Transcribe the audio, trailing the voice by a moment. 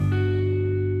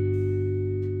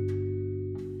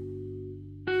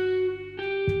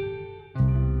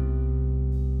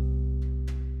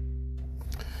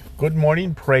Good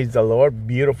morning. Praise the Lord.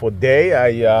 Beautiful day.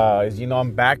 As you know,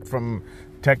 I'm back from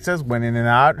Texas. Went in and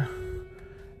out.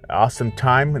 Awesome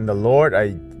time in the Lord.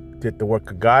 I did the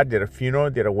work of God, did a funeral,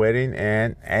 did a wedding,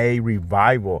 and a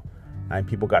revival. And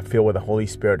people got filled with the Holy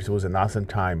Spirit. So it was an awesome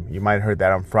time. You might have heard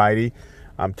that on Friday.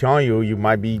 I'm telling you, you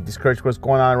might be discouraged what's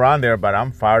going on around there, but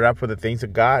I'm fired up for the things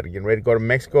of God. Getting ready to go to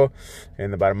Mexico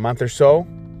in about a month or so.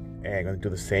 And I'm going to do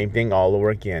the same thing all over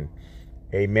again.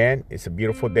 Amen. It's a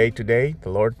beautiful day today. The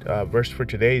Lord verse for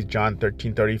today is John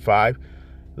 13:35.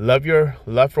 Your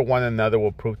love for one another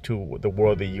will prove to the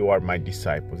world that you are my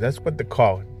disciples. That's what they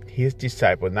call his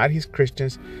disciples, not his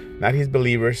Christians, not his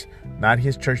believers, not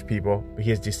his church people, but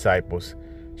his disciples.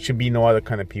 Should be no other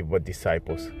kind of people but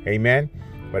disciples. Amen.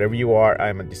 Whatever you are, I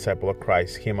am a disciple of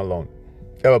Christ, him alone.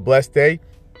 Have a blessed day.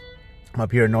 I'm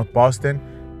up here in North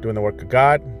Boston doing the work of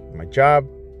God, my job.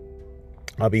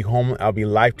 I'll be home. I'll be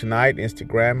live tonight,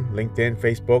 Instagram, LinkedIn,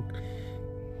 Facebook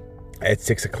at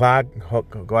 6 o'clock.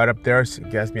 Go out up there. You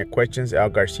can ask me questions. Al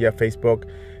Garcia, Facebook,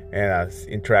 and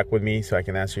interact with me so I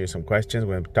can answer you some questions.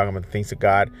 We're talking about the things of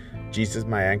God. Jesus,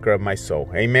 my anchor of my soul.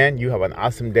 Amen. You have an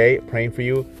awesome day. Praying for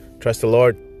you. Trust the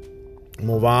Lord.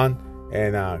 Move on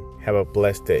and have a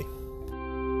blessed day.